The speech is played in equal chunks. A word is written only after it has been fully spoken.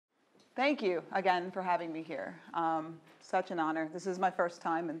Thank you again for having me here. Such an honor. This is my first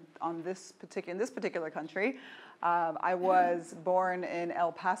time in this particular country. I was born in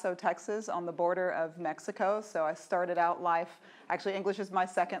El Paso, Texas, on the border of Mexico. So I started out life, actually English is my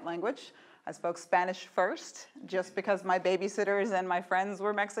second language. I spoke Spanish first, just because my babysitters and my friends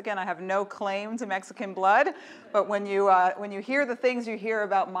were Mexican. I have no claim to Mexican blood, but when you hear the things you hear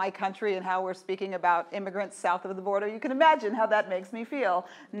about my country and how we're speaking about immigrants south of the border, you can imagine how that makes me feel.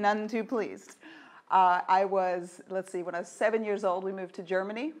 None too pleased. When I was 7 years old, we moved to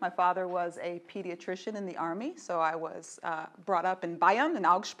Germany. My father was a pediatrician in the army, so I was brought up in Bayern, in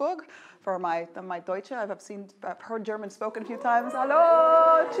Augsburg, for my Deutsche. I've heard German spoken a few times.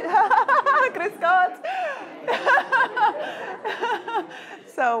 Hallo, grüß Gott.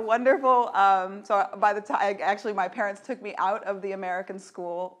 So wonderful. So by the time, actually, my parents took me out of the American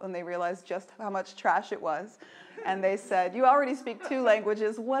school when they realized just how much trash it was. And they said, "You already speak 2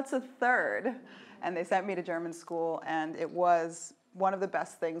 languages, what's a third?" And they sent me to German school, and it was one of the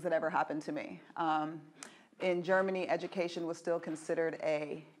best things that ever happened to me. In Germany, education was still considered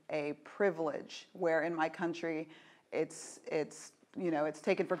a privilege, where in my country, it's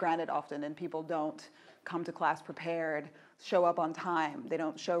taken for granted often, and people don't come to class prepared, show up on time. They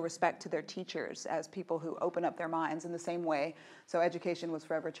don't show respect to their teachers as people who open up their minds in the same way. So education was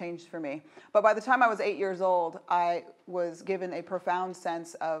forever changed for me. But by the time I was 8 years old, I was given a profound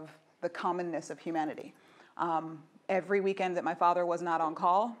sense of the commonness of humanity. Every weekend that my father was not on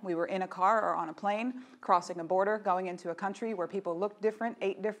call, we were in a car or on a plane, crossing a border, going into a country where people looked different,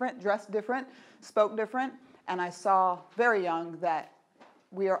 ate different, dressed different, spoke different. And I saw very young that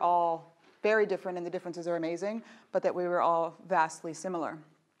we are all very different, and the differences are amazing, but that we were all vastly similar.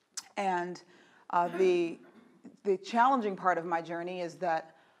 And the challenging part of my journey is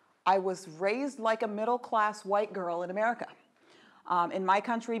that I was raised like a middle-class white girl in America. In my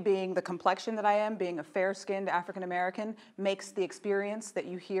country, being the complexion that I am, being a fair-skinned African-American, makes the experience that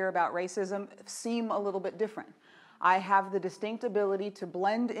you hear about racism seem a little bit different. I have the distinct ability to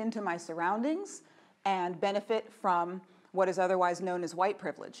blend into my surroundings and benefit from what is otherwise known as white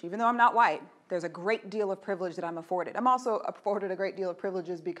privilege. Even though I'm not white, there's a great deal of privilege that I'm afforded. I'm also afforded a great deal of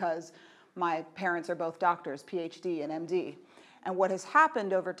privileges because my parents are both doctors, PhD and MD. And what has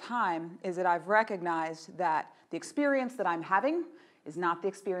happened over time is that I've recognized that the experience that I'm having is not the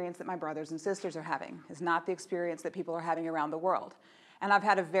experience that my brothers and sisters are having, is not the experience that people are having around the world. And I've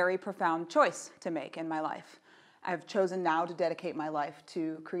had a very profound choice to make in my life. I've chosen now to dedicate my life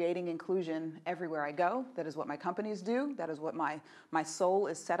to creating inclusion everywhere I go. That is what my companies do. That is what my soul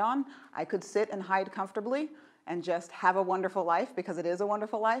is set on. I could sit and hide comfortably and just have a wonderful life, because it is a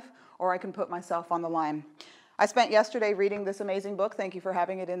wonderful life, or I can put myself on the line. I spent yesterday reading this amazing book. Thank you for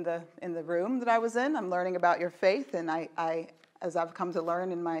having it in the room that I was in. I'm learning about your faith, and I as I've come to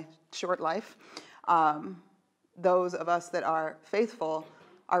learn in my short life, those of us that are faithful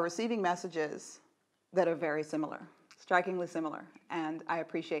are receiving messages that are very similar, strikingly similar. And I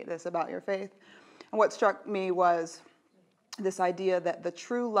appreciate this about your faith. And what struck me was this idea that the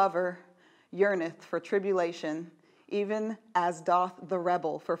true lover yearneth for tribulation, even as doth the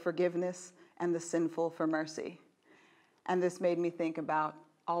rebel for forgiveness and the sinful for mercy. And this made me think about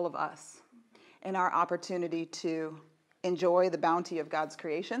all of us and our opportunity to enjoy the bounty of God's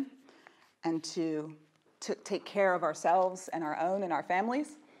creation and to take care of ourselves and our own and our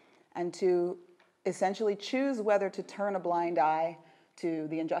families, and to essentially choose whether to turn a blind eye to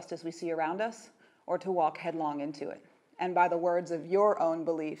the injustice we see around us or to walk headlong into it. And by the words of your own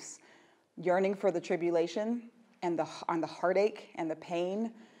beliefs, yearning for the tribulation and the heartache and the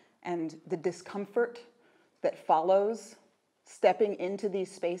pain and the discomfort that follows stepping into these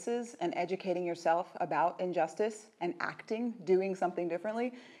spaces and educating yourself about injustice and doing something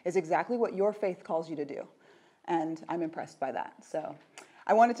differently is exactly what your faith calls you to do. And I'm impressed by that. So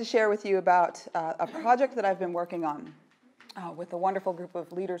I wanted to share with you about a project that I've been working on with a wonderful group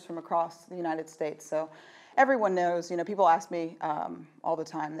of leaders from across the United States. So everyone knows, people ask me all the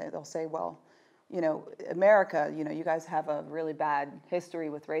time, they'll say, well, America, you guys have a really bad history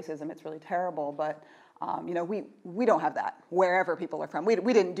with racism. It's really terrible, but we don't have that wherever people are from. We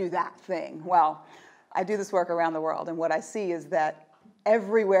didn't do that thing. Well, I do this work around the world, and what I see is that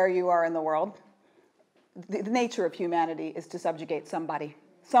everywhere you are in the world, the nature of humanity is to subjugate somebody.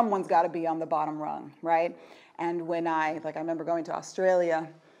 Someone's got to be on the bottom rung, right? And when I remember going to Australia,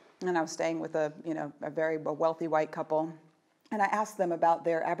 and I was staying with a very wealthy white couple, and I asked them about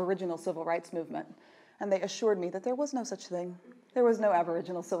their Aboriginal civil rights movement, and they assured me that there was no such thing. There was no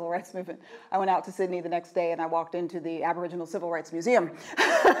Aboriginal civil rights movement. I went out to Sydney the next day and I walked into the Aboriginal Civil Rights Museum.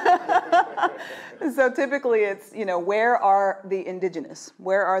 So typically it's, where are the indigenous?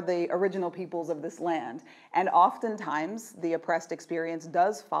 Where are the original peoples of this land? And oftentimes the oppressed experience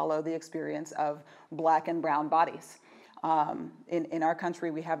does follow the experience of black and brown bodies. In our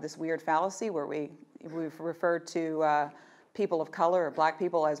country, we have this weird fallacy where we've referred to people of color or black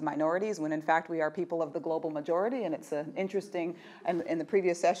people as minorities, when in fact we are people of the global majority. And it's interesting, and in the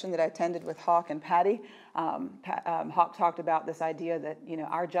previous session that I attended with Hawk and Patty, Hawk talked about this idea that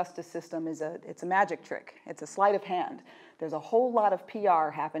our justice system it's a magic trick. It's a sleight of hand. There's a whole lot of PR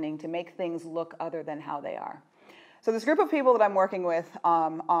happening to make things look other than how they are. So this group of people that I'm working with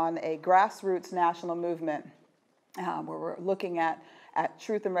on a grassroots national movement, where we're looking at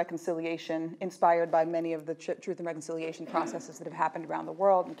truth and reconciliation, inspired by many of the truth and reconciliation processes that have happened around the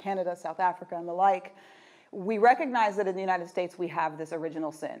world, in Canada, South Africa, and the like. We recognize that in the United States we have this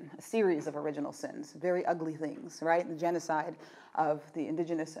original sin, a series of original sins, very ugly things, right? The genocide of the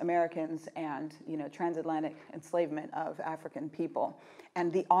indigenous Americans and transatlantic enslavement of African people,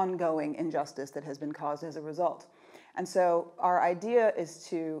 and the ongoing injustice that has been caused as a result. And so our idea is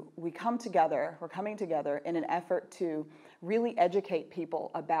we're coming together in an effort to really educate people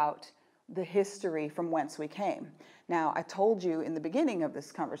about the history from whence we came. Now, I told you in the beginning of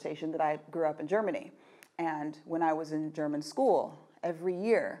this conversation that I grew up in Germany. And when I was in German school, every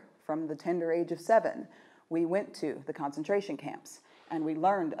year from the tender age of 7, we went to the concentration camps and we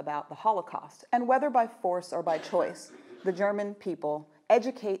learned about the Holocaust. And whether by force or by choice, the German people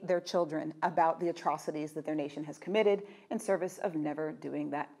educate their children about the atrocities that their nation has committed in service of never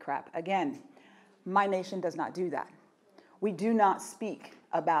doing that crap again. My nation does not do that. We do not speak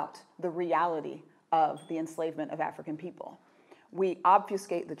about the reality of the enslavement of African people. We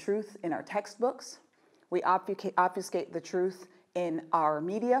obfuscate the truth in our textbooks. We obfuscate the truth in our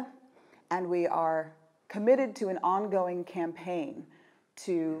media. And we are committed to an ongoing campaign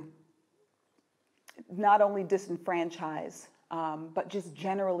to not only disenfranchise, but just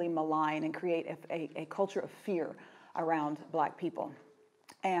generally malign and create a culture of fear around Black people.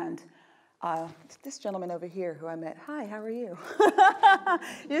 And this gentleman over here who I met, hi, how are you?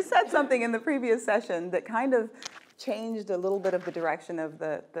 You said something in the previous session that kind of changed a little bit of the direction of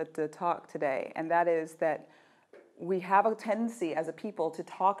the talk today, and that is that we have a tendency as a people to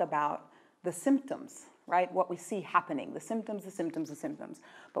talk about the symptoms, right? What we see happening, the symptoms.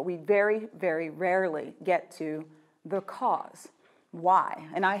 But we very, very rarely get to the cause. Why?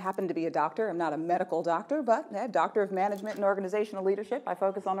 And I happen to be a doctor. I'm not a medical doctor, but a doctor of management and organizational leadership. I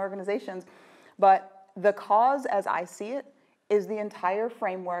focus on organizations. But the cause, as I see it, is the entire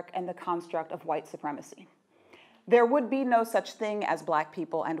framework and the construct of white supremacy. There would be no such thing as Black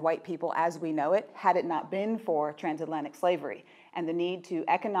people and white people as we know it had it not been for transatlantic slavery and the need to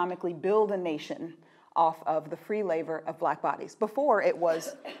economically build a nation off of the free labor of Black bodies. Before, it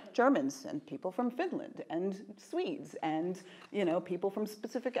was Germans and people from Finland and Swedes and people from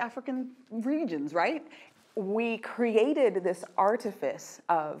specific African regions, right? We created this artifice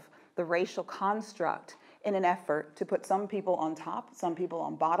of the racial construct in an effort to put some people on top, some people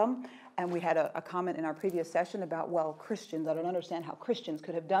on bottom. And we had a comment in our previous session about, well, Christians, I don't understand how Christians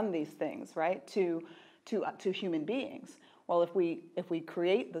could have done these things, right, to human beings. Well, if we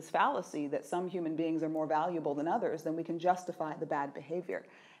create this fallacy that some human beings are more valuable than others, then we can justify the bad behavior.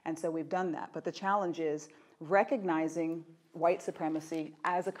 And so we've done that. But the challenge is recognizing white supremacy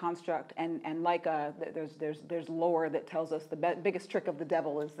as a construct, and like there's lore that tells us the biggest trick of the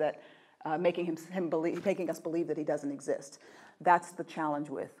devil is that making us believe that he doesn't exist. That's the challenge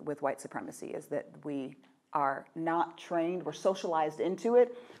with white supremacy, is that we are not trained, we're socialized into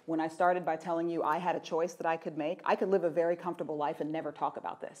it. When I started by telling you I had a choice that I could make, I could live a very comfortable life and never talk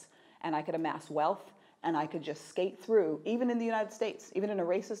about this. And I could amass wealth, and I could just skate through, even in the United States, even in a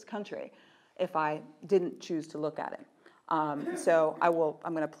racist country, if I didn't choose to look at it. So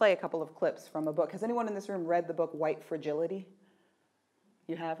I'm going to play a couple of clips from a book. Has anyone in this room read the book White Fragility?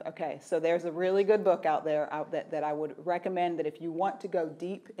 You have? Okay, so there's a really good book out there that I would recommend, that if you want to go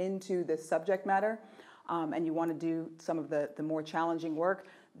deep into this subject matter, and you want to do some of the more challenging work,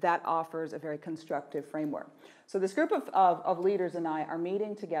 that offers a very constructive framework. So this group of leaders and I are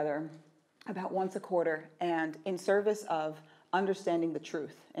meeting together about once a quarter, and in service of understanding the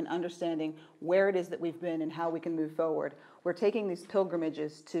truth and understanding where it is that we've been and how we can move forward, we're taking these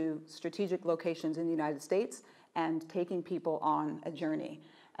pilgrimages to strategic locations in the United States and taking people on a journey.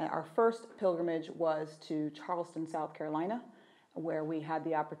 Our first pilgrimage was to Charleston, South Carolina, where we had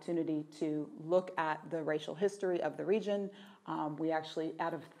the opportunity to look at the racial history of the region. We actually,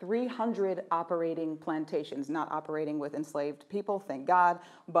 out of 300 operating plantations, not operating with enslaved people, thank God,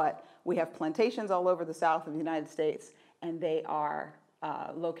 but we have plantations all over the South of the United States, and they are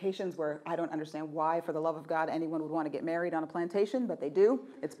locations where I don't understand why, for the love of God, anyone would want to get married on a plantation, but they do.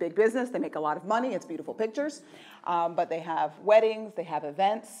 It's big business. They make a lot of money. It's beautiful pictures. But they have weddings. They have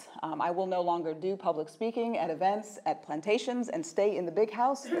events. I will no longer do public speaking at events at plantations and stay in the big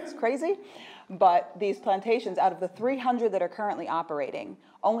house. It's crazy. But these plantations, out of the 300 that are currently operating,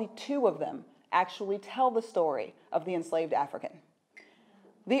 only 2 of them actually tell the story of the enslaved African.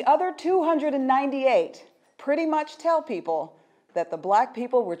 The other 298 pretty much tell people that the black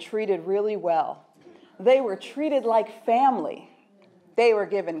people were treated really well. They were treated like family. They were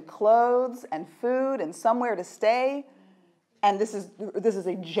given clothes and food and somewhere to stay. And this is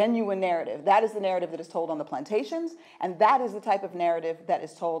a genuine narrative. That is the narrative that is told on the plantations, and that is the type of narrative that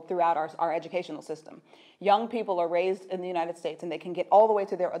is told throughout our educational system. Young people are raised in the United States, and they can get all the way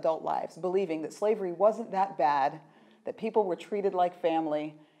to their adult lives believing that slavery wasn't that bad, that people were treated like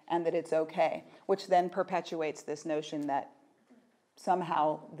family, and that it's okay, which then perpetuates this notion that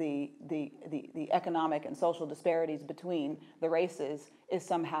somehow the economic and social disparities between the races is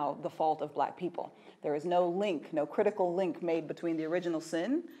somehow the fault of black people. There is no link, no critical link made between the original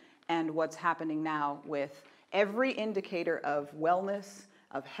sin and what's happening now with every indicator of wellness,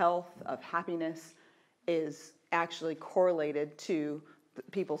 of health, of happiness is actually correlated to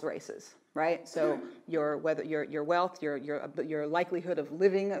people's races. Right? So your wealth, your likelihood of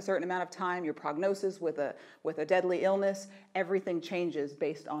living a certain amount of time, your prognosis with a deadly illness, everything changes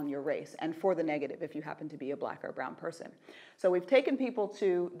based on your race, and for the negative if you happen to be a black or brown person. So we've taken people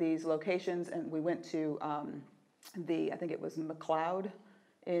to these locations, and we went to I think it was McLeod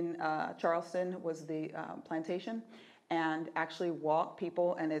in Charleston was the plantation, and actually walk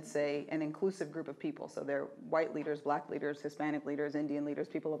people, and it's an inclusive group of people. So they're white leaders, black leaders, Hispanic leaders, Indian leaders,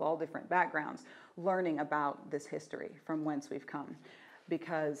 people of all different backgrounds, learning about this history from whence we've come.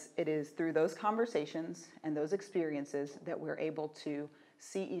 Because it is through those conversations and those experiences that we're able to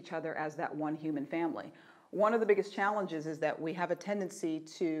see each other as that one human family. One of the biggest challenges is that we have a tendency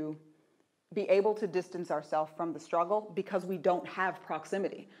to be able to distance ourselves from the struggle because we don't have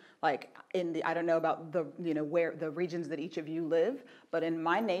proximity. Like I don't know about where the regions that each of you live, but in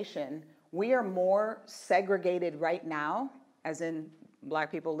my nation, we are more segregated right now, as in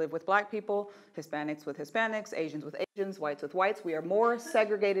black people live with black people, Hispanics with Hispanics, Asians with Asians, whites with whites. We are more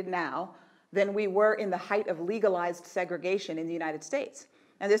segregated now than we were in the height of legalized segregation in the United States.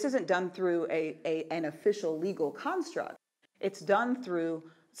 And this isn't done through an official legal construct. It's done through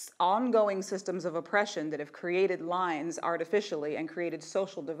ongoing systems of oppression that have created lines artificially and created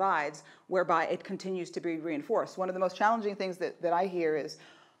social divides whereby it continues to be reinforced. One of the most challenging things that I hear is,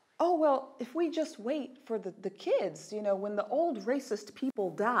 oh, well, if we just wait for the kids, when the old racist people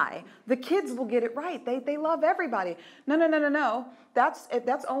die, the kids will get it right. They love everybody. No.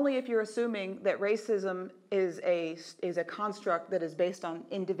 That's only if you're assuming that racism is a construct that is based on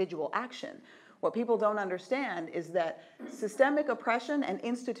individual action. What people don't understand is that systemic oppression and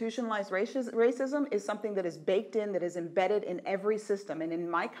institutionalized racism is something that is baked in, that is embedded in every system. And in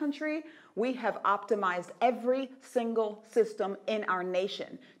my country, we have optimized every single system in our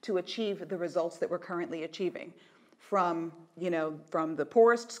nation to achieve the results that we're currently achieving. From the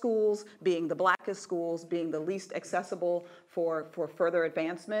poorest schools being the blackest schools, being the least accessible for further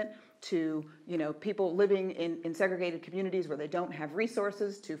advancement, to people living in segregated communities where they don't have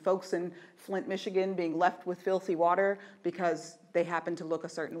resources, to folks in Flint, Michigan being left with filthy water because they happen to look a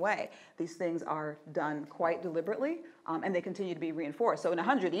certain way. These things are done quite deliberately, and they continue to be reinforced. So in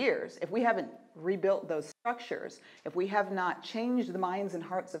 100 years, if we haven't rebuilt those structures, if we have not changed the minds and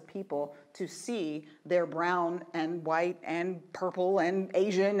hearts of people to see their brown and white and purple and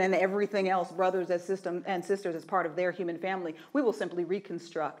Asian and everything else, brothers as and sisters as part of their human family, we will simply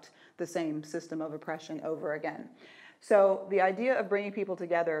reconstruct the same system of oppression over again. So the idea of bringing people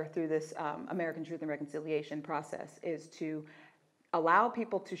together through this American Truth and Reconciliation process is to allow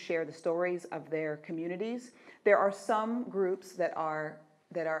people to share the stories of their communities. There are some groups that are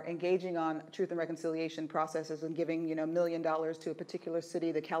engaging on truth and reconciliation processes and giving $1 million to a particular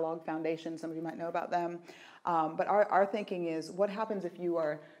city, the Kellogg Foundation. Some of you might know about them. But our thinking is, what happens if you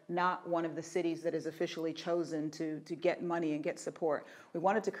are not one of the cities that is officially chosen to get money and get support? We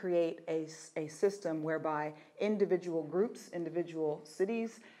wanted to create a system whereby individual groups, individual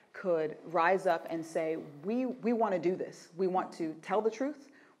cities could rise up and say, we want to do this. We want to tell the truth,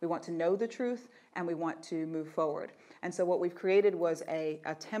 we want to know the truth, and we want to move forward. And so what we've created was a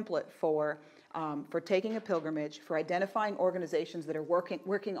template for for taking a pilgrimage, for identifying organizations that are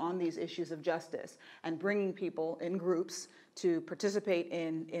working on these issues of justice, and bringing people in groups to participate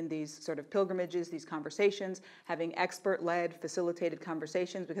in these sort of pilgrimages, these conversations, having expert-led, facilitated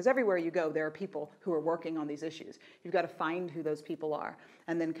conversations, because everywhere you go, there are people who are working on these issues. You've got to find who those people are,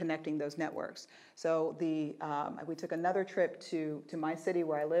 and then connecting those networks. So we took another trip to my city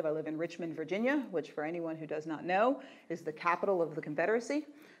where I live. I live in Richmond, Virginia, which for anyone who does not know, is the capital of the Confederacy.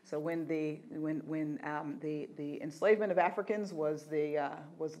 So when the enslavement of Africans was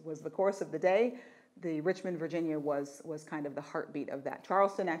the course of the day, the Richmond, Virginia was kind of the heartbeat of that.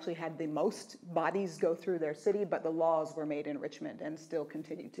 Charleston actually had the most bodies go through their city, but the laws were made in Richmond and still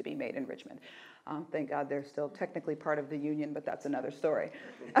continue to be made in Richmond. Thank God they're still technically part of the Union, but that's another story.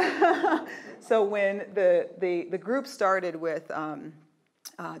 So when the group started with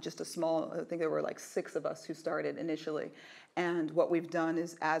just a small, I think there were like 6 of us who started initially. And what we've done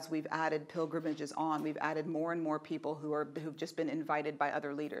is, as we've added pilgrimages on, we've added more and more people who've just been invited by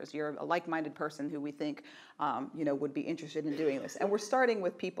other leaders. You're a like-minded person who we think, would be interested in doing this. And we're starting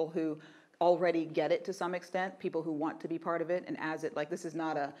with people who already get it to some extent, people who want to be part of it, and as it, like, it's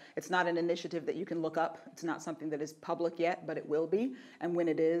not an initiative that you can look up. It's not something that is public yet, but it will be. And when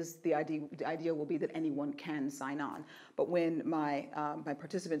it is, the idea will be that anyone can sign on. But when my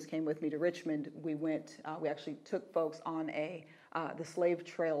participants came with me to Richmond, we actually took folks on the slave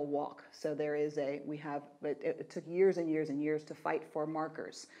trail walk. So it took years and years and years to fight for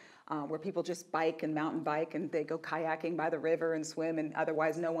markers. Where people just bike and mountain bike, and they go kayaking by the river and swim, and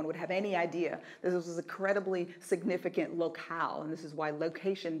otherwise no one would have any idea. This was an incredibly significant locale, and this is why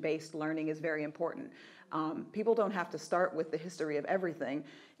location-based learning is very important. People don't have to start with the history of everything.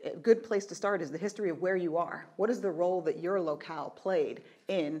 A good place to start is the history of where you are. What is the role that your locale played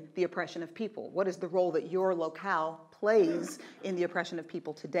in the oppression of people? What is the role that your locale plays in the oppression of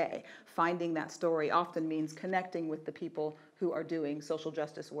people today? Finding that story often means connecting with the people who are doing social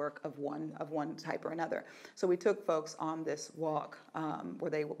justice work of one type or another. So we took folks on this walk where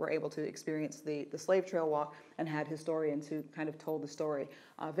they were able to experience the slave trail walk, and had historians who kind of told the story.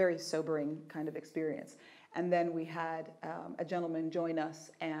 Very sobering kind of experience. And then we had a gentleman join us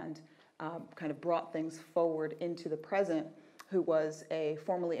and kind of brought things forward into the present, who was a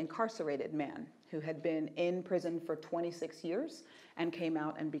formerly incarcerated man who had been in prison for 26 years and came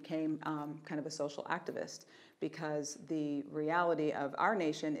out and became kind of a social activist. Because the reality of our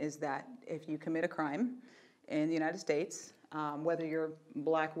nation is that if you commit a crime in the United States, whether you're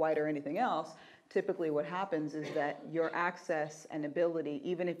black, white, or anything else, typically what happens is that your access and ability,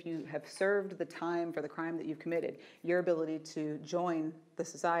 even if you have served the time for the crime that you've committed, your ability to join the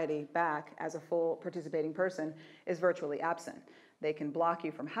society back as a full participating person is virtually absent. They can block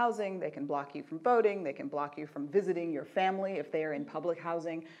you from housing, they can block you from voting, they can block you from visiting your family if they are in public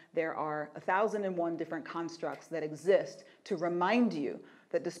housing. There are 1,001 different constructs that exist to remind you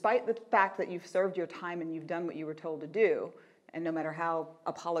that despite the fact that you've served your time and you've done what you were told to do, and no matter how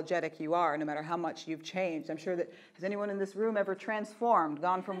apologetic you are, no matter how much you've changed, I'm sure that, has anyone in this room ever transformed,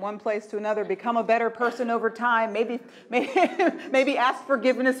 gone from one place to another, become a better person over time, maybe ask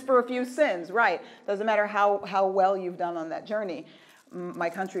forgiveness for a few sins, right? Doesn't matter how well you've done on that journey. My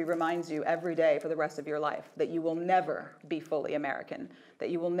country reminds you every day for the rest of your life that you will never be fully American, that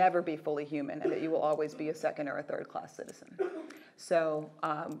you will never be fully human, and that you will always be a second or a third class citizen. So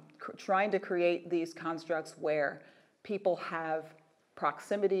trying to create these constructs where people have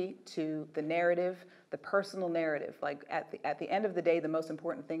proximity to the narrative, the personal narrative. Like at the end of the day, the most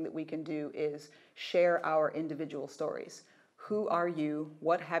important thing that we can do is share our individual stories. Who are you?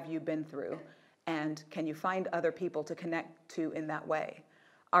 What have you been through? And can you find other people to connect to in that way?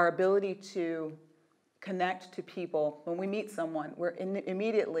 Our ability to connect to people, when we meet someone,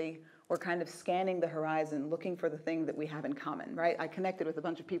 we're kind of scanning the horizon, looking for the thing that we have in common, right? I connected with a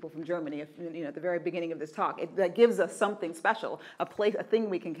bunch of people from Germany, at the very beginning of this talk. That gives us something special, a thing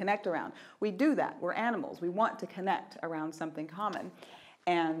we can connect around. We do that. We're animals. We want to connect around something common.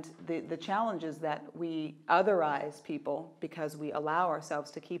 And the challenge is that we otherize people because we allow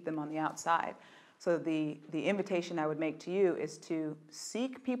ourselves to keep them on the outside. So the invitation I would make to you is to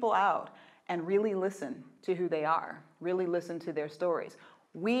seek people out and really listen to who they are, really listen to their stories.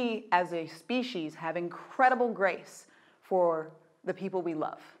 We, as a species, have incredible grace for the people we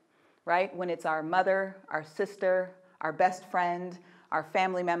love, right? When it's our mother, our sister, our best friend, our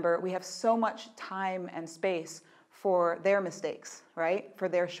family member, we have so much time and space for their mistakes, right? For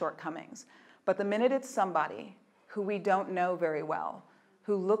their shortcomings. But the minute it's somebody who we don't know very well,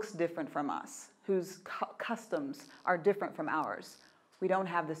 who looks different from us, whose customs are different from ours, we don't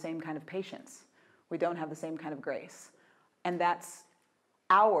have the same kind of patience. We don't have the same kind of grace. And that's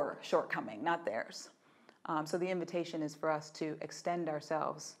our shortcoming, not theirs. So the invitation is for us to extend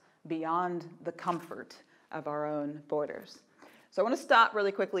ourselves beyond the comfort of our own borders. So I want to stop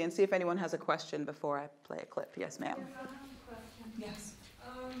really quickly and see if anyone has a question before I play a clip. Yes, ma'am. Yes, I have a question. Yes.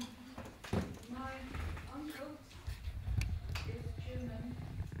 My uncle is German,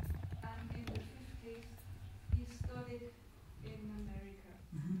 and in the 50s he studied in America.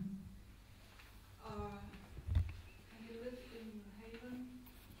 He lived in New Haven,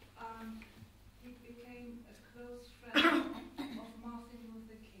 and he became a close friend of Martin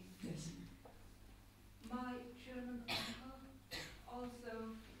Luther King. Yes. My German uncle also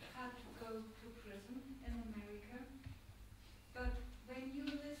had to go to prison in America, but when you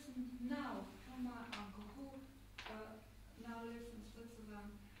listen now to my uncle, who now lives in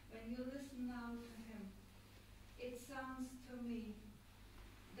Switzerland, when you listen now to him, it sounds to me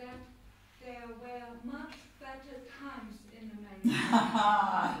that there were much better times in America.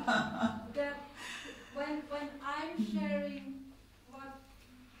 That when I'm sharing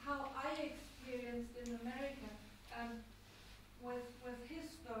how I experienced in America, and with his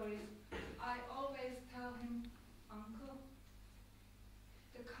stories, I always tell him, Uncle,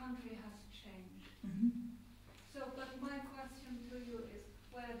 the country has changed. So, but my question to you is,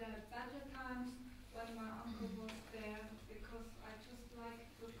 were there better times when my uncle was there? Because I just like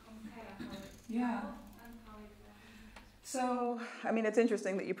to compare how it's now and how it was. So, I mean, it's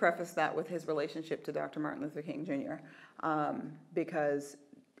interesting that you preface that with his relationship to Dr. Martin Luther King Jr. Because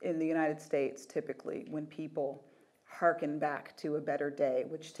in the United States, typically, when people hearken back to a better day,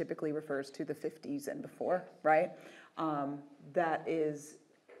 which typically refers to the 50s and before, right? That is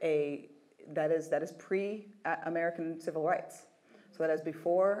pre-American civil rights. So that is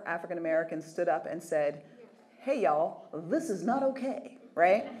before African Americans stood up and said, "Hey, y'all, this is not okay,"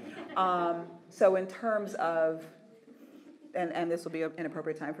 right? So in terms of, and this will be an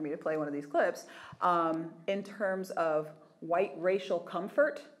appropriate time for me to play one of these clips, in terms of white racial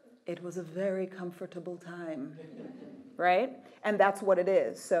comfort, it was a very comfortable time, right? And that's what it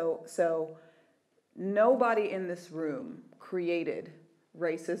is. So nobody in this room created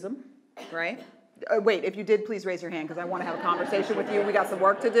racism, right? Wait, if you did, please raise your hand because I want to have a conversation with you. We got some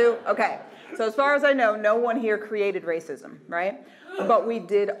work to do. Okay. So as far as I know, no one here created racism, right? But we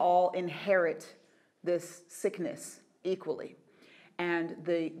did all inherit this sickness equally. And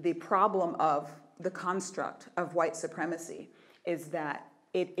the problem of the construct of white supremacy is that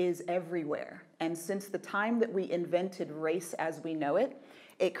it is everywhere. And since the time that we invented race as we know it,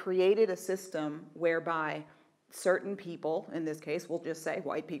 it created a system whereby certain people, in this case, we'll just say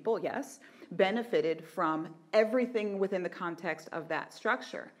white people, yes, benefited from everything within the context of that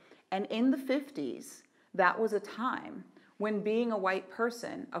structure. And in the 50s, that was a time when being a white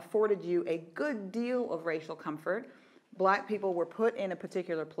person afforded you a good deal of racial comfort. Black people were put in a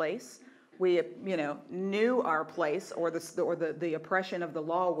particular place. We, knew our place, or the oppression of the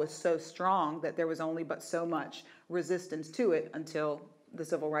law was so strong that there was only but so much resistance to it until the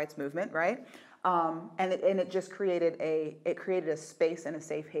civil rights movement, right? And it just created a space and a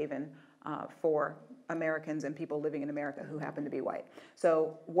safe haven for Americans and people living in America who happen to be white.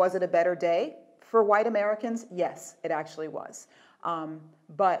 So was it a better day for white Americans? Yes, it actually was.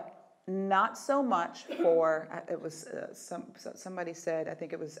 But not so much for, it was somebody said, I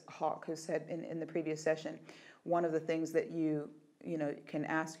think it was Hawk who said in the previous session, one of the things that you can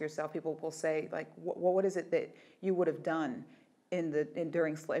ask yourself, people will say, like, what is it that you would have done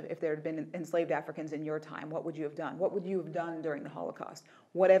during if there had been enslaved Africans in your time? What would you have done? What would you have done during the Holocaust?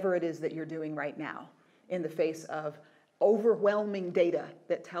 Whatever it is that you're doing right now, in the face of overwhelming data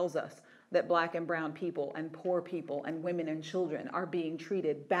that tells us that Black and brown people and poor people and women and children are being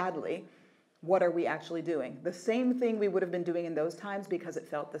treated badly, what are we actually doing? The same thing we would have been doing in those times because it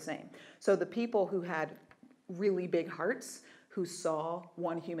felt the same. So the people who had really big hearts, who saw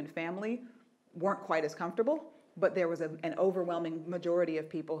one human family, weren't quite as comfortable, but there was an overwhelming majority of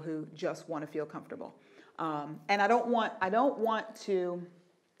people who just want to feel comfortable. And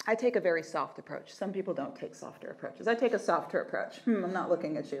I take a very soft approach. Some people don't take softer approaches. I take a softer approach. I'm not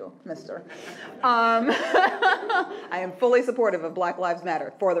looking at you, mister. I am fully supportive of Black Lives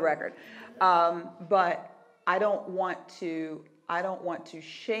Matter, for the record. But I don't want to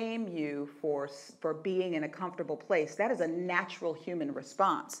shame you for being in a comfortable place. That is a natural human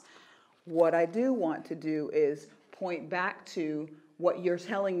response. What I do want to do is point back to what you're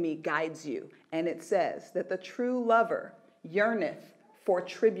telling me guides you. And it says that the true lover yearneth for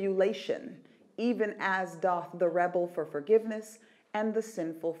tribulation, even as doth the rebel for forgiveness and the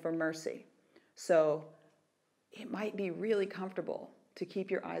sinful for mercy. So it might be really comfortable to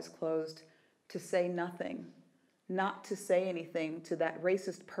keep your eyes closed, to say nothing, not to say anything to that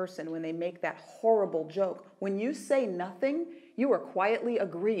racist person when they make that horrible joke. When you say nothing, you are quietly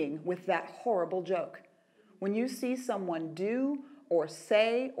agreeing with that horrible joke. When you see someone do or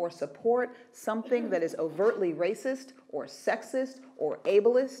say or support something that is overtly racist or sexist or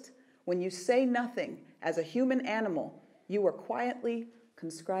ableist, when you say nothing as a human animal, you are quietly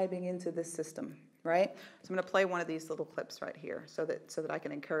conscribing into this system, right? So I'm going to play one of these little clips right here so that I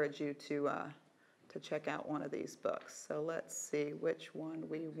can encourage you to check out one of these books. So let's see which one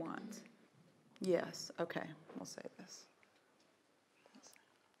we want. Yes, okay, we'll say this.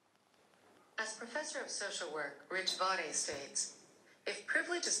 As professor of social work, Rich Vade states, if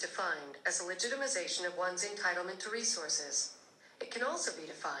privilege is defined as a legitimization of one's entitlement to resources, it can also be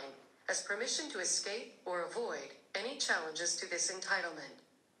defined as permission to escape or avoid any challenges to this entitlement.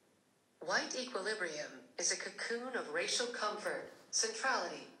 White equilibrium is a cocoon of racial comfort,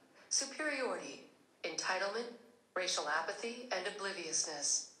 centrality, superiority, entitlement, racial apathy, and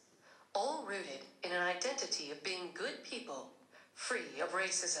obliviousness, all rooted in an identity of being good people, free of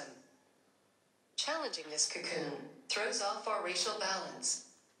racism. Challenging this cocoon throws off our racial balance.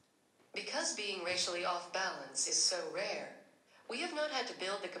 Because being racially off balance is so rare, we have not had to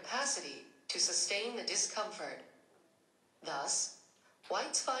build the capacity to sustain the discomfort. Thus,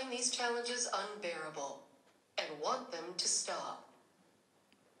 whites find these challenges unbearable and want them to stop.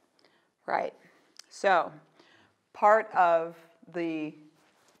 Right. So, part of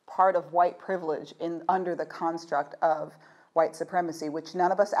white privilege under the construct of white supremacy, which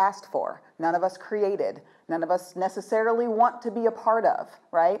none of us asked for, none of us created, none of us necessarily want to be a part of,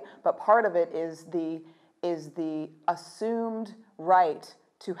 right? But part of it is the assumed right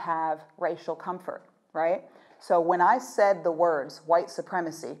to have racial comfort, right? So when I said the words white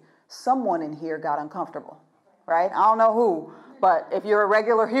supremacy, someone in here got uncomfortable, right? I don't know who, but if you're a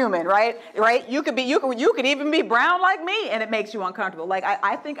regular human, right? You could even be brown like me, and it makes you uncomfortable. Like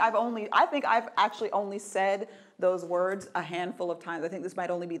I think I've actually only said those words a handful of times. I think this might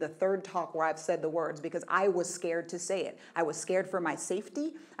only be the third talk where I've said the words because I was scared to say it. I was scared for my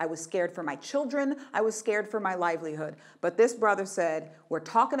safety. I was scared for my children. I was scared for my livelihood. But this brother said, we're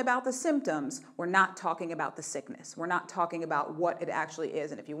talking about the symptoms. We're not talking about the sickness. We're not talking about what it actually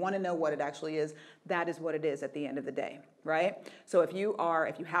is. And if you want to know what it actually is, that is what it is at the end of the day, right? So if you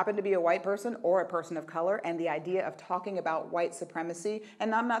happen to be a white person or a person of color, and the idea of talking about white supremacy,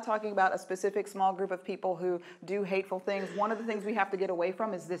 and I'm not talking about a specific small group of people who do hateful things. One of the things we have to get away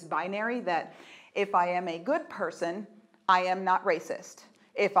from is this binary that if I am a good person, I am not racist.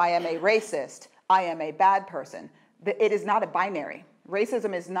 If I am a racist, I am a bad person. It is not a binary.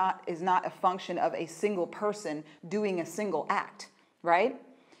 Racism is not a function of a single person doing a single act, right?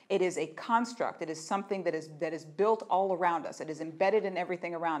 It is a construct. It is something that is built all around us. It is embedded in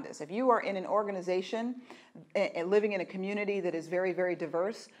everything around us. If you are in an organization, living in a community that is very, very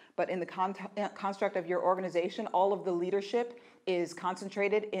diverse, but in the construct of your organization, all of the leadership is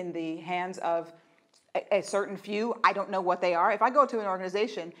concentrated in the hands of a certain few. I don't know what they are. If I go to an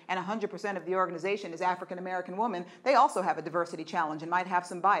organization and 100% of the organization is African-American women, they also have a diversity challenge and might have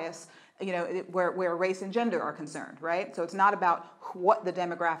some bias, where race and gender are concerned, right? So it's not about what the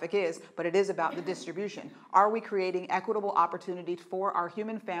demographic is, but it is about the distribution. Are we creating equitable opportunity for our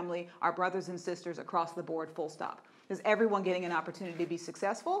human family, our brothers and sisters across the board, full stop? Is everyone getting an opportunity to be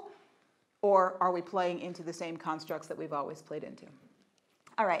successful, or are we playing into the same constructs that we've always played into?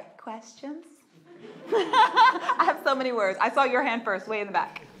 All right, questions? I have so many words. I saw your hand first, way in the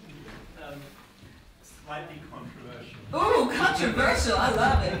back. Slightly controversial. Ooh, controversial. I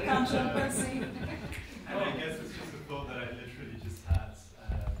love it. Controversy. And I guess it's just a thought that I literally just had.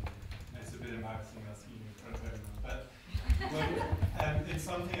 It's a bit embarrassing asking you in front of everyone. But it's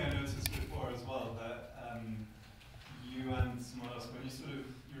something I noticed before as well, that you and someone else, when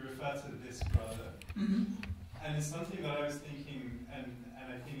you refer to this brother, and it's something that I was thinking, and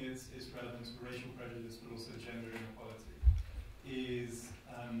I think it's relevant to racial prejudice, but also gender inequality, is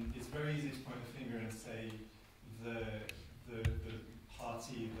it's very easy to point the finger and say the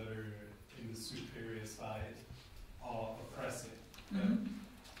party that are in the superior side are oppressive. But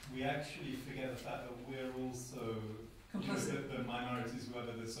we actually forget the fact that we're also the minorities who are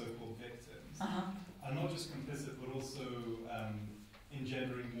the so-called victims are not just complicit, but also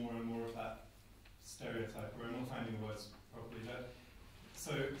engendering more and more of that stereotype, where I'm not finding the words properly, but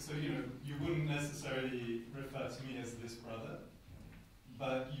so you wouldn't necessarily refer to me as this brother,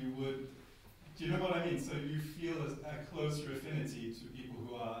 but you would, do you know what I mean? So you feel a closer affinity to people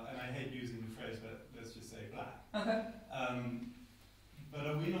who are, and I hate using the phrase, but let's just say black. Okay. But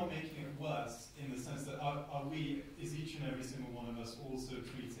are we not making it worse in the sense that is each and every single one of us also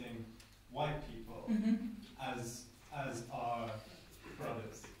treating white people as our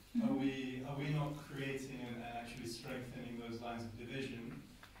brothers? Are we not creating and actually strengthening those lines of division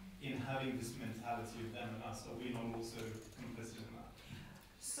in having this mentality of them and us? Are we not also complicit in that?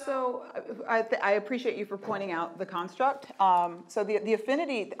 So I appreciate you for pointing out the construct. So the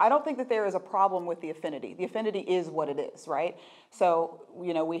affinity, I don't think that there is a problem with the affinity. The affinity is what it is, right? So,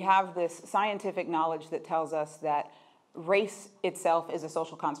 we have this scientific knowledge that tells us that race itself is a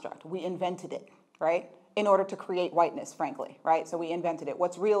social construct. We invented it, right? In order to create whiteness, frankly, right? So we invented it.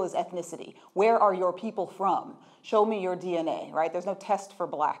 What's real is ethnicity. Where are your people from? Show me your DNA, right? There's no test for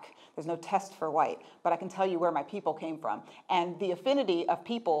black. There's no test for white, but I can tell you where my people came from. And the affinity of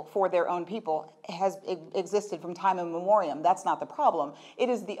people for their own people has existed from time immemorial. That's not the problem. It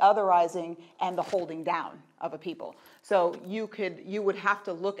is the otherizing and the holding down of a people. So you would have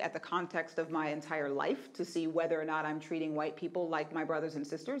to look at the context of my entire life to see whether or not I'm treating white people like my brothers and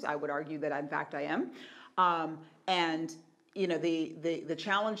sisters. I would argue that in fact I am. And the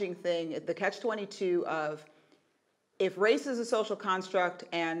challenging thing, the catch-22 of, if race is a social construct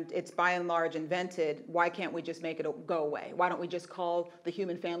and it's by and large invented, why can't we just make it go away? Why don't we just call the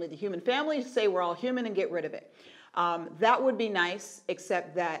human family, say we're all human and get rid of it? That would be nice,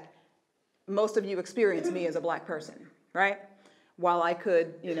 except that most of you experience me as a black person, right? While I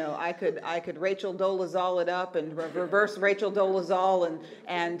could Rachel Dolezal it up and reverse Rachel Dolezal,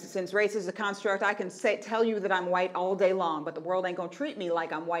 and since race is a construct, I can tell you that I'm white all day long, but the world ain't gonna treat me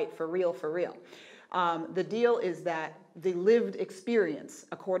like I'm white for real, for real. The deal is that the lived experience,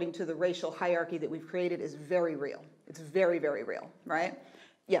 according to the racial hierarchy that we've created, is very real. It's very, very real, right?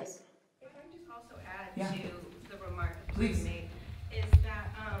 Yes? If I can just also add Yeah. to the remark that you Please. made, is that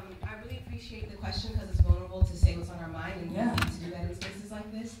I really appreciate the question because it's vulnerable to say what's on our mind, and we need to do that in spaces like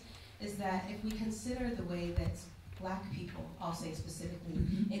this, is that if we consider the way that black people, I'll say specifically,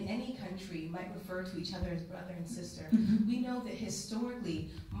 in any country might refer to each other as brother and sister, we know that historically,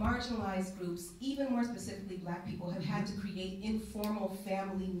 marginalized groups, even more specifically black people, have had to create informal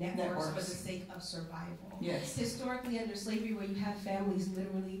family networks for the sake of survival. Yes. Historically, under slavery, where you have families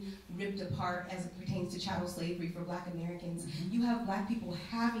literally ripped apart as it pertains to chattel slavery for black Americans, you have black people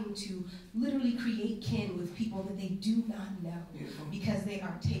having to literally create kin with people that they do not know because they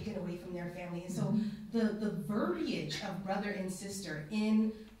are taken away from their family. And so the verbiage of brother and sister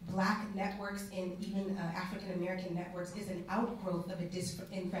in black networks and even African American networks is an outgrowth of a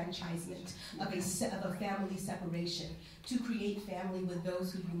disenfranchisement, of a family separation, to create family with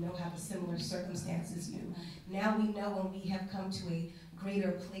those who you know have a similar circumstance as you. Now we know when we have come to a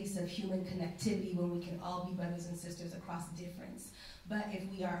greater place of human connectivity, when we can all be brothers and sisters across difference. But if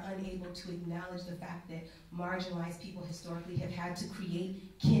we are unable to acknowledge the fact that marginalized people historically have had to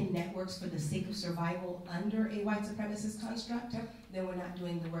create kin networks for the sake of survival under a white supremacist construct, then we're not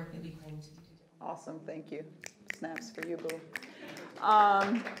doing the work that we claim to be doing. Awesome, thank you. Snaps for you, boo.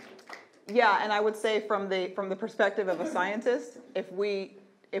 Yeah, and I would say from the perspective of a scientist, if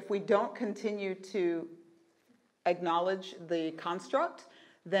we don't continue to acknowledge the construct,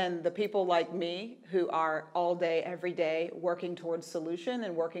 then the people like me who are all day, every day working towards solution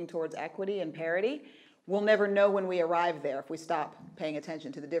and working towards equity and parity will never know when we arrive there if we stop paying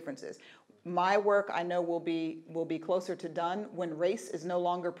attention to the differences. My work, I know, will be closer to done when race is no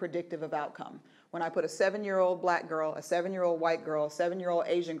longer predictive of outcome. When I put a 7-year-old black girl, a 7-year-old white girl, a 7-year-old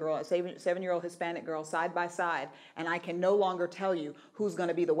Asian girl, a 7-year-old Hispanic girl side by side, and I can no longer tell you who's going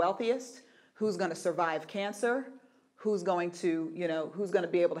to be the wealthiest, who's going to survive cancer, who's going to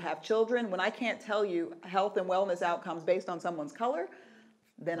be able to have children. When I can't tell you health and wellness outcomes based on someone's color,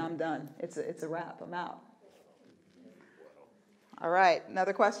 then I'm done. It's a wrap. I'm out. All right.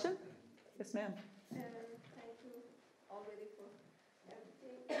 Another question? Yes, ma'am. Thank you already for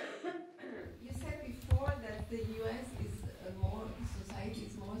everything. You said before that the U.S. society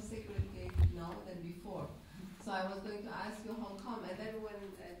is more segregated now than before. So I was going to ask you how come, and then when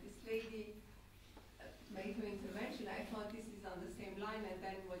this lady made her intervention, I thought this is on the same line, and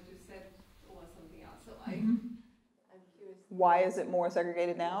then what you said was something else. So I'm curious. Why is it more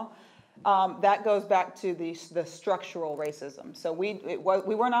segregated now? That goes back to the structural racism. So we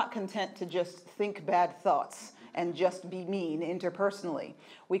were not content to just think bad thoughts and just be mean interpersonally.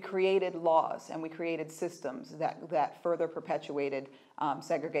 We created laws and we created systems that further perpetuated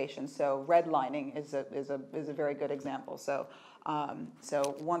segregation. So redlining is a very good example. So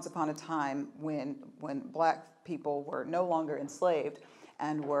once upon a time, when black people were no longer enslaved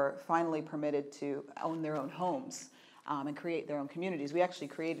and were finally permitted to own their own homes and create their own communities, we actually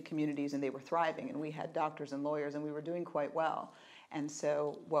created communities and they were thriving, and we had doctors and lawyers and we were doing quite well. And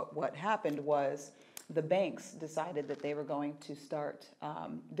so what happened was the banks decided that they were going to start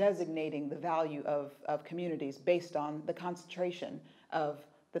designating the value of communities based on the concentration of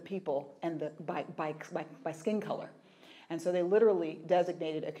the people and by skin color. And so they literally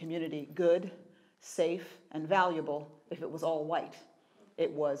designated a community good, safe, and valuable if it was all white.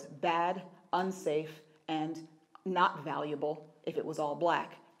 It was bad, unsafe, and not valuable if it was all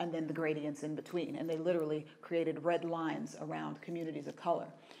black, and then the gradients in between. And they literally created red lines around communities of color.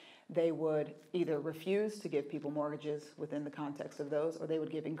 They would either refuse to give people mortgages within the context of those, or they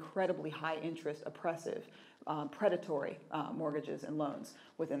would give incredibly high interest, oppressive, predatory mortgages and loans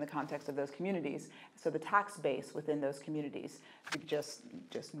within the context of those communities. So the tax base within those communities just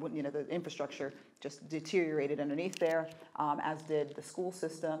the infrastructure just deteriorated underneath there, as did the school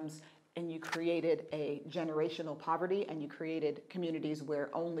systems. And you created a generational poverty, and you created communities where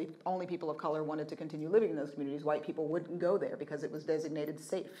only people of color wanted to continue living in those communities. White people wouldn't go there because it was designated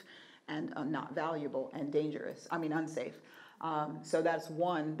safe and not valuable and dangerous. I mean, unsafe. So that's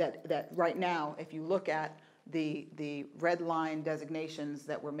one that right now, if you look at the red line designations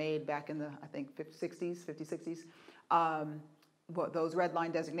that were made back in the, I think, 50s, 60s, those red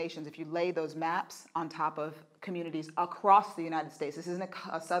line designations, if you lay those maps on top of communities across the United States, this isn't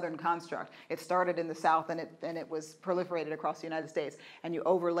a Southern construct. It started in the South and it was proliferated across the United States, and you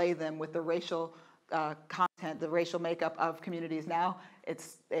overlay them with the racial content, the racial makeup of communities now,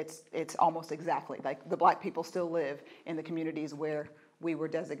 it's almost exactly like the black people still live in the communities where we were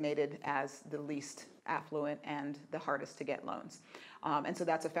designated as the least affluent and the hardest to get loans. And so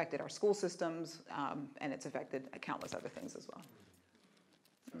that's affected our school systems, and it's affected countless other things as well.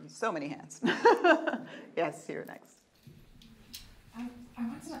 So many hands. Yes, here next. I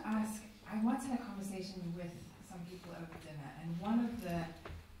wanted to ask, I once had a conversation with some people over dinner, and one of the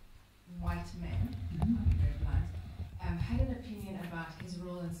white men, I'm very blunt, had an opinion about his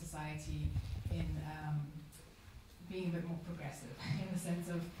role in society in being a bit more progressive, in the sense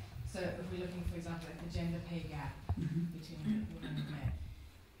of, so if we're looking, for example, at the gender pay gap between women and men.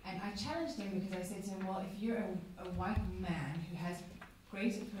 And I challenged him because I said to him, well, if you're a white man who has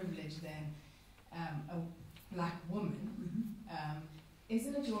greater privilege than a black woman,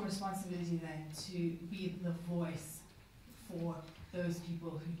 isn't it your responsibility then to be the voice for those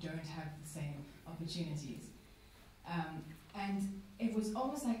people who don't have the same opportunities? And it was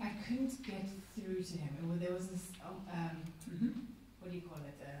almost like I couldn't get through to him. There was this, what do you call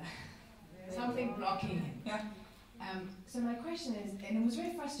it? Something blocking him. Yeah. So my question is, and it was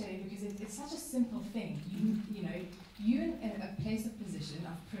very frustrating because it's such a simple thing. You in a place of position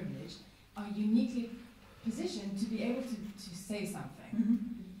of privilege are uniquely positioned to be able to say something.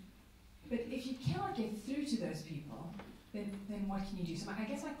 But if you cannot get through to those people, then what can you do? So I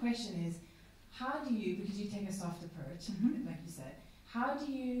guess my question is, how do you, because you take a soft approach, like you said, how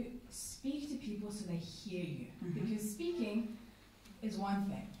do you speak to people so they hear you? Because speaking is one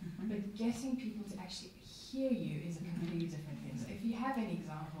thing, but getting people to actually hear you is a completely different thing. So if you have any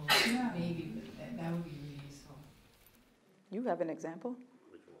examples, maybe that would be really useful. You have an example?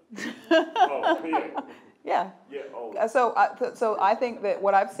 Which one? Oh, yeah. Yeah. Yeah. Oh. So I think that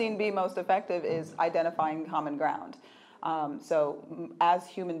what I've seen be most effective is identifying common ground. So as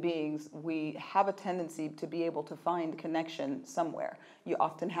human beings, we have a tendency to be able to find connection somewhere. You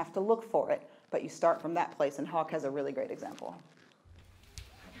often have to look for it, but you start from that place, and Hawk has a really great example.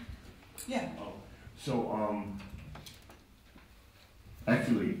 Yeah. So,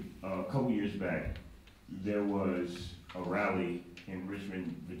 actually, a couple years back, there was a rally in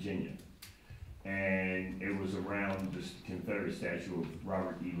Richmond, Virginia, and it was around the Confederate statue of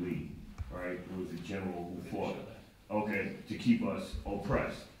Robert E. Lee, right? It was a general who fought, to keep us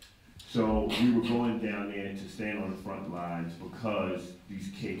oppressed. So we were going down there to stand on the front lines because these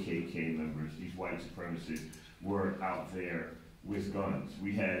KKK members, these white supremacists, were out there with guns.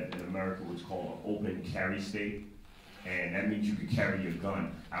 We had in America what's called an open carry state, and that means you could carry your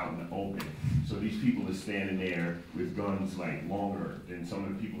gun out in the open. So these people are standing there with guns like longer than some of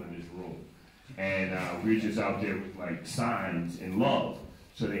the people in this room. And we were just out there with like signs and love.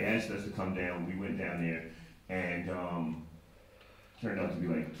 So they asked us to come down. We went down there, and turned out to be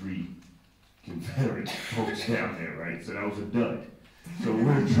like 3 Confederate folks down there, right? So that was a dud. So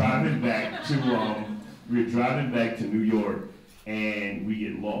we're driving back to New York, and we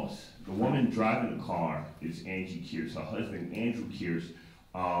get lost. The woman driving the car is Angie Kearse. Her husband, Andrew Kearse,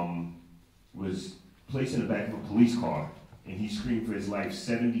 was placed in the back of a police car, and he screamed for his life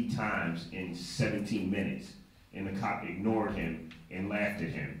 70 times in 17 minutes. And the cop ignored him and laughed at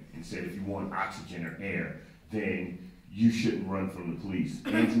him and said, if you want oxygen or air, then you shouldn't run from the police.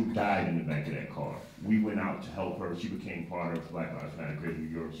 Andrew died in the back of that car. We went out to help her. She became part of Black Lives Matter Greater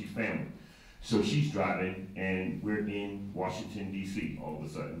New York. She's family. So she's driving, and we're in Washington, D.C. all of a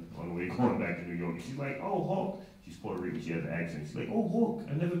sudden, on the way going back to New York. And she's like, oh, Hawk. She's Puerto Rican, she has an accent. She's like, oh, Hawk,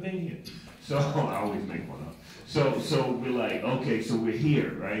 I've never been here. So I always make fun of her. So we're like, okay, so we're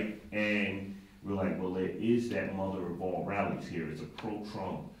here, right? And we're like, well, there is that mother of all rallies here. It's a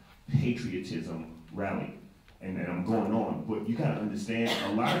pro-Trump patriotism rally. And I'm going on. But you got to understand,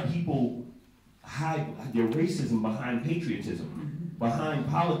 a lot of people hide their racism behind patriotism, behind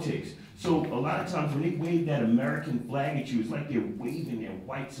politics. So a lot of times when they wave that American flag at you, it's like they're waving their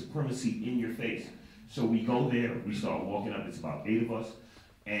white supremacy in your face. So we go there, we start walking up, it's about 8 of us,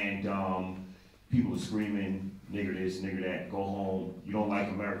 and people are screaming, nigger this, nigger that, go home, you don't like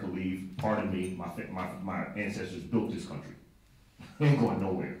America, leave, pardon me, my ancestors built this country. I ain't going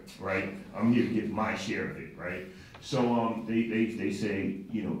nowhere, right? I'm here to get my share of it, right? So they say,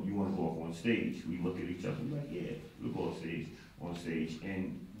 you know, you want to go up on stage. We look at each other, we're like, yeah, we'll go on stage,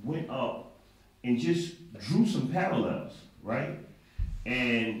 and went up and just drew some parallels, right?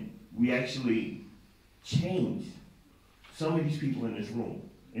 And we actually changed some of these people in this room.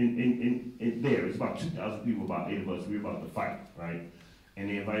 And there, it's about 2,000 people, about 8 of us, we were about to fight, right? And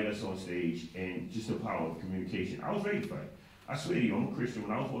they invited us on stage, and just the power of communication. I was ready to fight. I swear to you, I'm a Christian.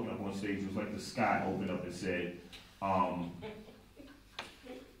 When I was walking up on stage, it was like the sky opened up and said,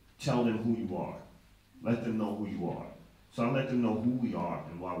 tell them who you are. Let them know who you are. So I let them know who we are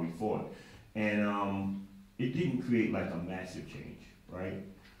and why we fought. And it didn't create like a massive change, right?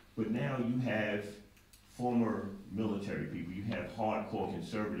 But now you have former military people, you have hardcore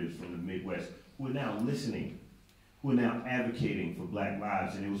conservatives from the Midwest who are now listening, who are now advocating for Black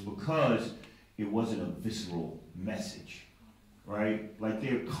lives. And it was because it wasn't a visceral message, right? Like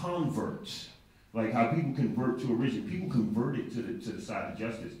they're converts, like how people convert to a religion. People converted to the side of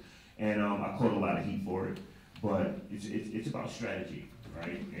justice. And I caught a lot of heat for it. But it's about strategy,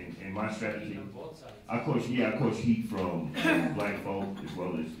 right? And my strategy, I caught heat from Black folk as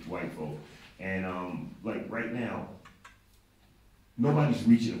well as white folk. And like right now, nobody's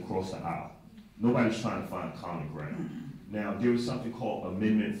reaching across the aisle. Nobody's trying to find common ground. Now, there was something called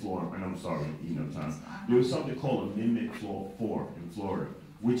Amendment 4, and I'm sorry, you know, Tom. There was something called Amendment 4 in Florida,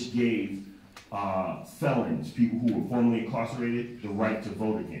 which gave felons, people who were formerly incarcerated, the right to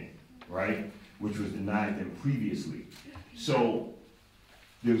vote again, right? Which was denied them previously. So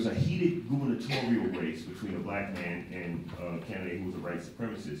there was a heated gubernatorial race between a Black man and a candidate who was a white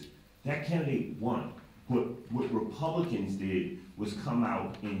supremacist. That candidate won. What Republicans did was come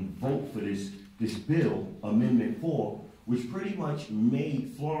out and vote for this bill, Amendment 4, which pretty much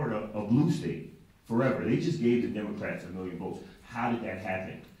made Florida a blue state forever. They just gave the Democrats 1 million votes. How did that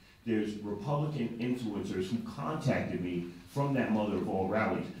happen? There's Republican influencers who contacted me from that mother of all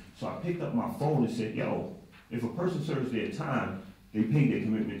rallies. So I picked up my phone and said, yo, if a person serves their time, they pay their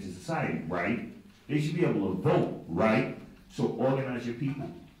commitment to society, right? They should be able to vote, right? So organize your people.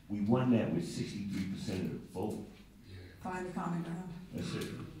 We won that with 63% of the vote. Find the common ground. That's it.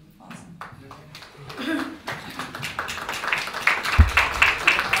 Awesome.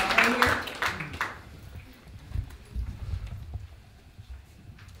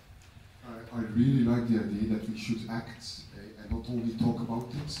 I really like the idea that we should act and not only talk about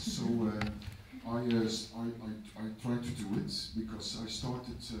it. So I tried to do it because I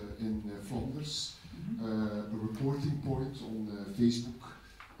started in Flanders a reporting point on Facebook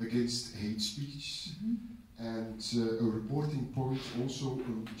against hate speech, and a reporting point also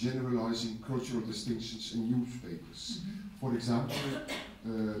on generalizing cultural distinctions in newspapers. For example,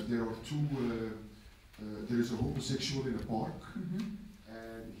 there is a homosexual in a park,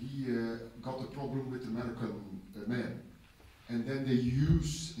 and he got a problem with American men. And then they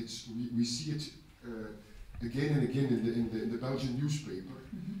use, we see it again and again in the Belgian newspaper.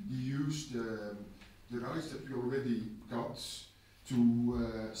 He used the rights that we already got to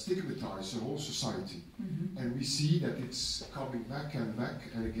stigmatize the whole society. And we see that it's coming back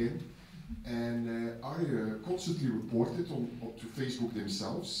and again. And I constantly report it to Facebook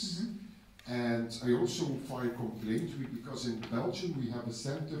themselves. And I also file complaints because in Belgium we have a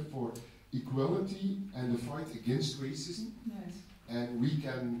Center for Equality and the Fight Against Racism. Nice. And we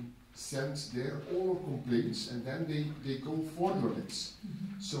can send there all our complaints, and then they go further on it.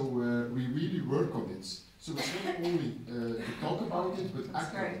 So we really work on it. So it's not only to talk about it, but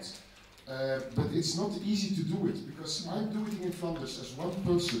act on it. But it's not easy to do it, because I'm doing it in Flanders as one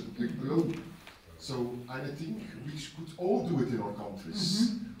person, alone. So, and I think we could all do it in our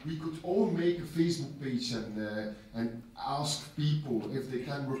countries. We could all make a Facebook page and ask people if they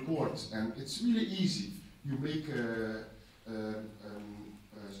can report. And it's really easy. You make a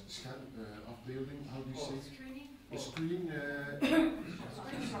scan afbeelding, how do you say? Screening. A screen.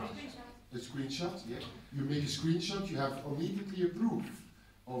 a screenshot, yeah. You make a screenshot, you have immediately a proof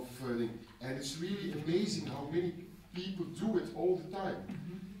of thing. And it's really amazing how many people do it all the time.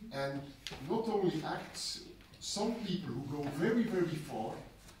 And not only acts, some people who go very, very far,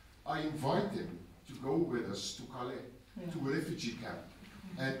 I invite them to go with us to Calais, to a refugee camp,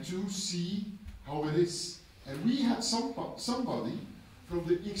 and to see how it is. And we had somebody from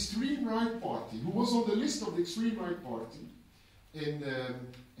the extreme right party, who was on the list of the extreme right party in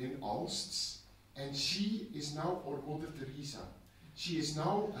Aalst, and she is now our Mother Teresa. She is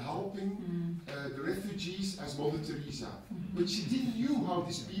now helping the refugees as Mother Teresa. But she didn't know how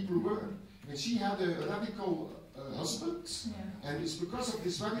these people were. And she had a radical husband, and it's because of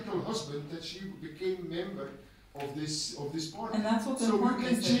this radical husband that she became a member of this party. And that's what's so important. we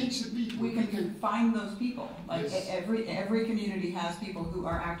can change the people. We can find those people. Like yes. every community has people who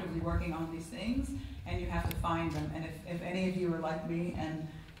are actively working on these things, and you have to find them. And if any of you are like me and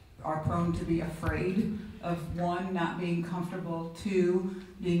are prone to be afraid of, one, not being comfortable, two,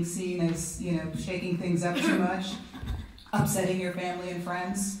 being seen as, you know, shaking things up too much, upsetting your family and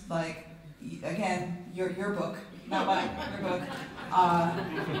friends, like, again, your book, not mine, your book.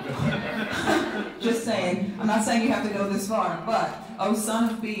 Just saying, I'm not saying you have to go this far, but, O Son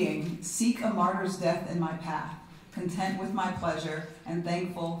of Being, seek a martyr's death in my path, content with my pleasure, and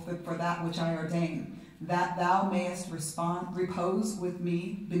thankful for that which I ordain, that thou mayest repose with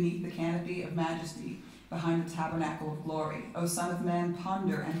me beneath the canopy of majesty, behind the tabernacle of glory. O Son of Man,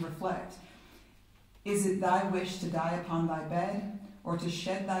 ponder and reflect. Is it thy wish to die upon thy bed, or to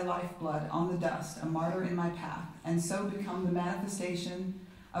shed thy lifeblood on the dust, a martyr in my path, and so become the manifestation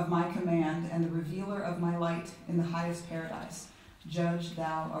of my command and the revealer of my light in the highest paradise? Judge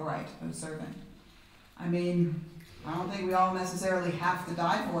thou aright, O servant. I mean, I don't think we all necessarily have to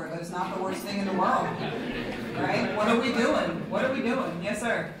die for it, but it's not the worst thing in the world. Right? What are we doing? What are we doing? Yes,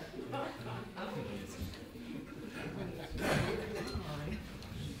 sir.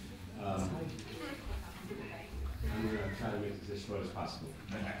 I'm going to try to make this as short as possible.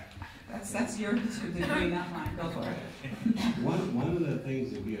 That's your degree, not mine. Go for it. One of the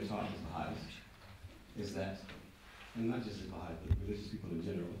things that we are taught as Baha'is is that, and not just as Baha'is, but religious people in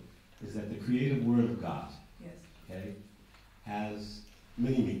general, is that the creative word of God, yes, okay, has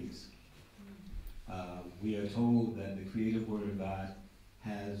many meanings. We are told that the creative word of God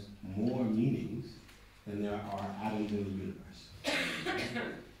has more meanings than there are atoms in the universe.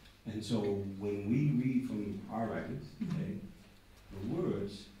 And so when we read from our writings, okay, the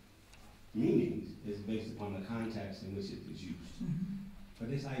words, meanings, is based upon the context in which it is used. For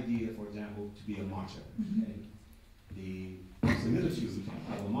this idea, for example, to be a martyr, okay, the similitude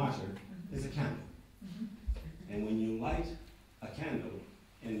of a martyr is a candle. And when you light a candle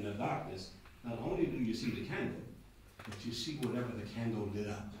in the darkness, not only do you see the candle, but you see whatever the candle lit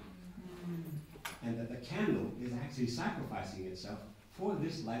up. And that the candle is actually sacrificing itself for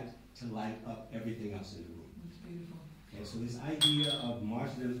this light to light up everything else in the room. That's beautiful. Okay, so this idea of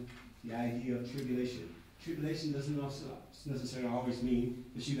martyrdom, the idea of tribulation. Tribulation doesn't also necessarily always mean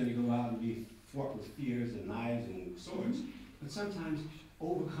that you're going to go out and be fought with fears and knives and swords, but sometimes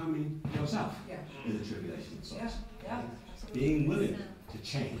overcoming yourself is a tribulation of sorts. Yeah. Being willing to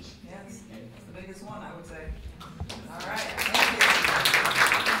change. Yes, that's the biggest one, I would say. All right, thank you.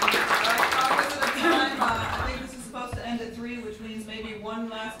 All right, Congress at a time. I think this is supposed to end at 3, which means maybe one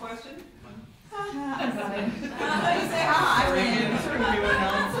last question. I got it. You say hi,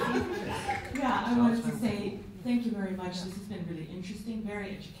 Yeah, I wanted to say thank you very much. This has been really interesting,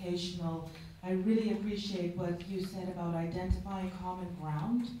 very educational. I really appreciate what you said about identifying common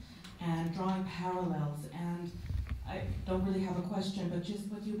ground and drawing parallels. And I don't really have a question, but just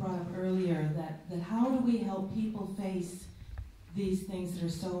what you brought up earlier, that how do we help people face these things that are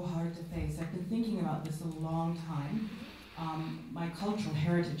so hard to face? I've been thinking about this a long time. My cultural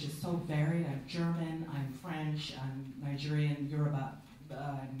heritage is so varied. I'm German, I'm French, I'm Nigerian, Yoruba,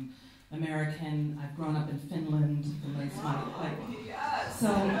 I'm American. I've grown up in Finland.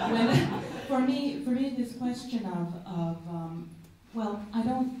 So for me, this question of well, I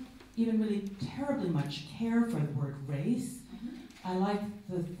don't even really terribly much care for the word race. I like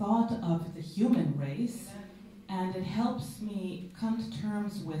the thought of the human race, and it helps me come to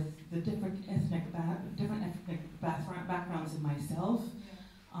terms with the different ethnic backgrounds in myself,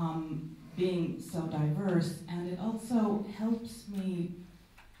 being so diverse, and it also helps me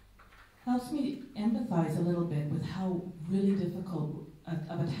empathize a little bit with how really difficult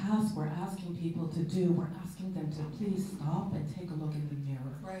of a task we're asking people to do. We're asking them to please stop and take a look in the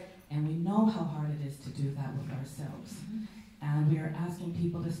mirror. Right. And we know how hard it is to do that with ourselves. And we are asking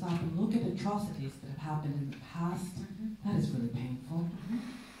people to stop and look at atrocities that have happened in the past. That is really painful.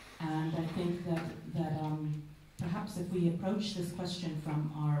 And And I think that perhaps if we approach this question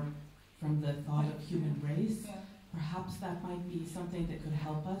from the thought of human race, perhaps that might be something that could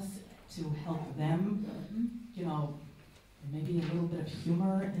help us to help them, you know, maybe a little bit of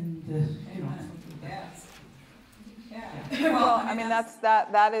humor in the, you know. Yes. Yeah. Well, I mean,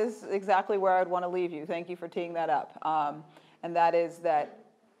 that is exactly where I'd want to leave you. Thank you for teeing that up. And that is that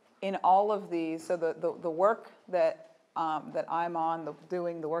in all of these, so the work that I'm on,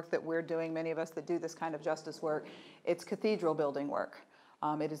 the work that we're doing, many of us that do this kind of justice work, it's cathedral building work.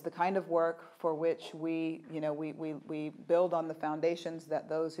 It is the kind of work for which we build on the foundations that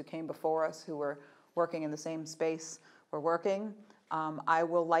those who came before us, who were working in the same space, were working. I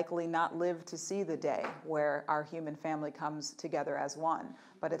will likely not live to see the day where our human family comes together as one,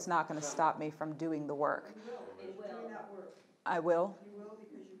 but it's not going to stop me from doing the work. I will. You will,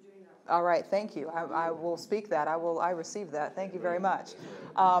 because you're doing that work. All right, thank you. I will speak that. I receive that. Thank you very much.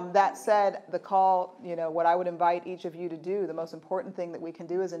 That said, the call, what I would invite each of you to do, the most important thing that we can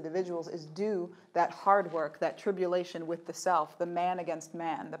do as individuals is do that hard work, that tribulation with the self, the man against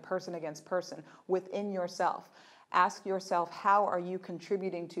man, the person against person within yourself. Ask yourself, how are you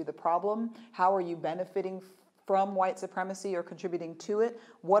contributing to the problem? How are you benefiting from white supremacy or contributing to it?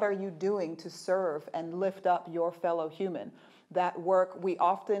 What are you doing to serve and lift up your fellow human? That work, we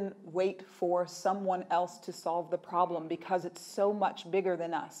often wait for someone else to solve the problem because it's so much bigger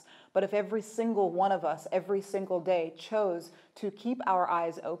than us. But if every single one of us, every single day, chose to keep our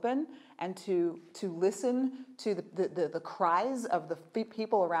eyes open and to listen to the cries of the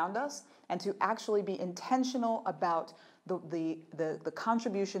people around us, and to actually be intentional about the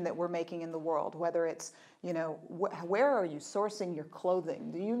contribution that we're making in the world, whether it's, where are you sourcing your clothing?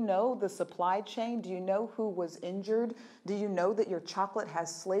 Do you know the supply chain? Do you know who was injured? Do you know that your chocolate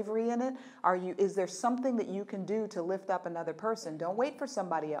has slavery in it? Is there something that you can do to lift up another person? Don't wait for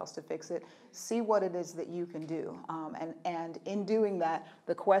somebody else to fix it. See what it is that you can do. And in doing that,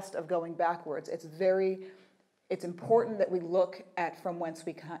 the quest of going backwards, it's important that we look at from whence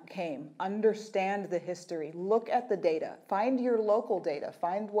we came, understand the history, look at the data, find your local data,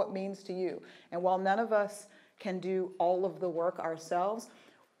 find what means to you. And while none of us can do all of the work ourselves,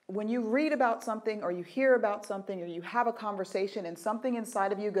 when you read about something or you hear about something or you have a conversation and something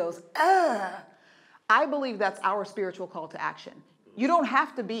inside of you goes, I believe that's our spiritual call to action. You don't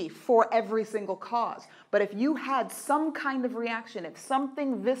have to be for every single cause. But if you had some kind of reaction, if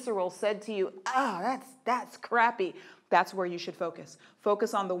something visceral said to you, that's crappy, that's where you should focus.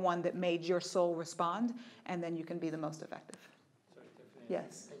 Focus on the one that made your soul respond, and then you can be the most effective. Sorry, Tiffany.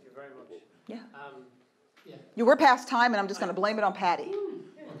 Yes. Thank you very much. Yeah. Yeah. You were past time, and I'm just going to blame it on Patty.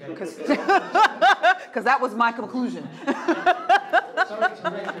 Okay. Because that was my conclusion. Sorry to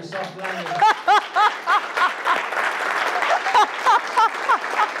wreck your soft landing.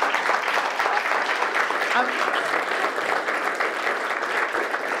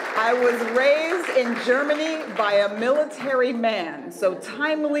 I was raised in Germany by a military man, so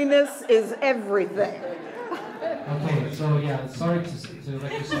timeliness is everything. Okay, so yeah, sorry to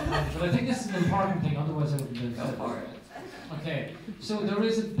wreck your soft landing, but I think this is an important thing, otherwise I wouldn't have said it. Okay, so there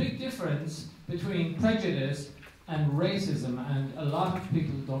is a big difference between prejudice and racism, and a lot of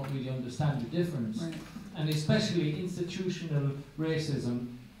people don't really understand the difference, right. And especially institutional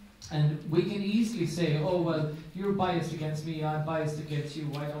racism. And we can easily say, oh, well, you're biased against me, I'm biased against you,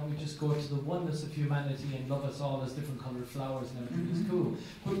 why don't we just go to the oneness of humanity and love us all as different coloured flowers and everything is cool.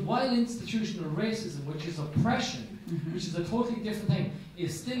 But while institutional racism, which is oppression, which is a totally different thing,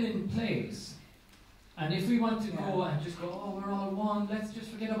 is still in place, and if we want to go and just go, oh, we're all one, let's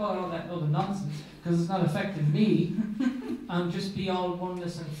just forget about all that other nonsense, because it's not affecting me, and just be all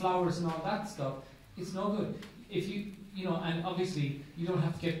oneness and flowers and all that stuff, it's no good. If and obviously you don't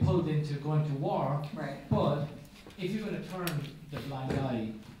have to get pulled into going to war, right. But if you're going to turn the blind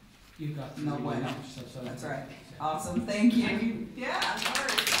eye, you've got to That's right. Awesome. Thank you. Yeah.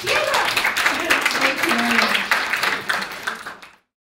 Thank you.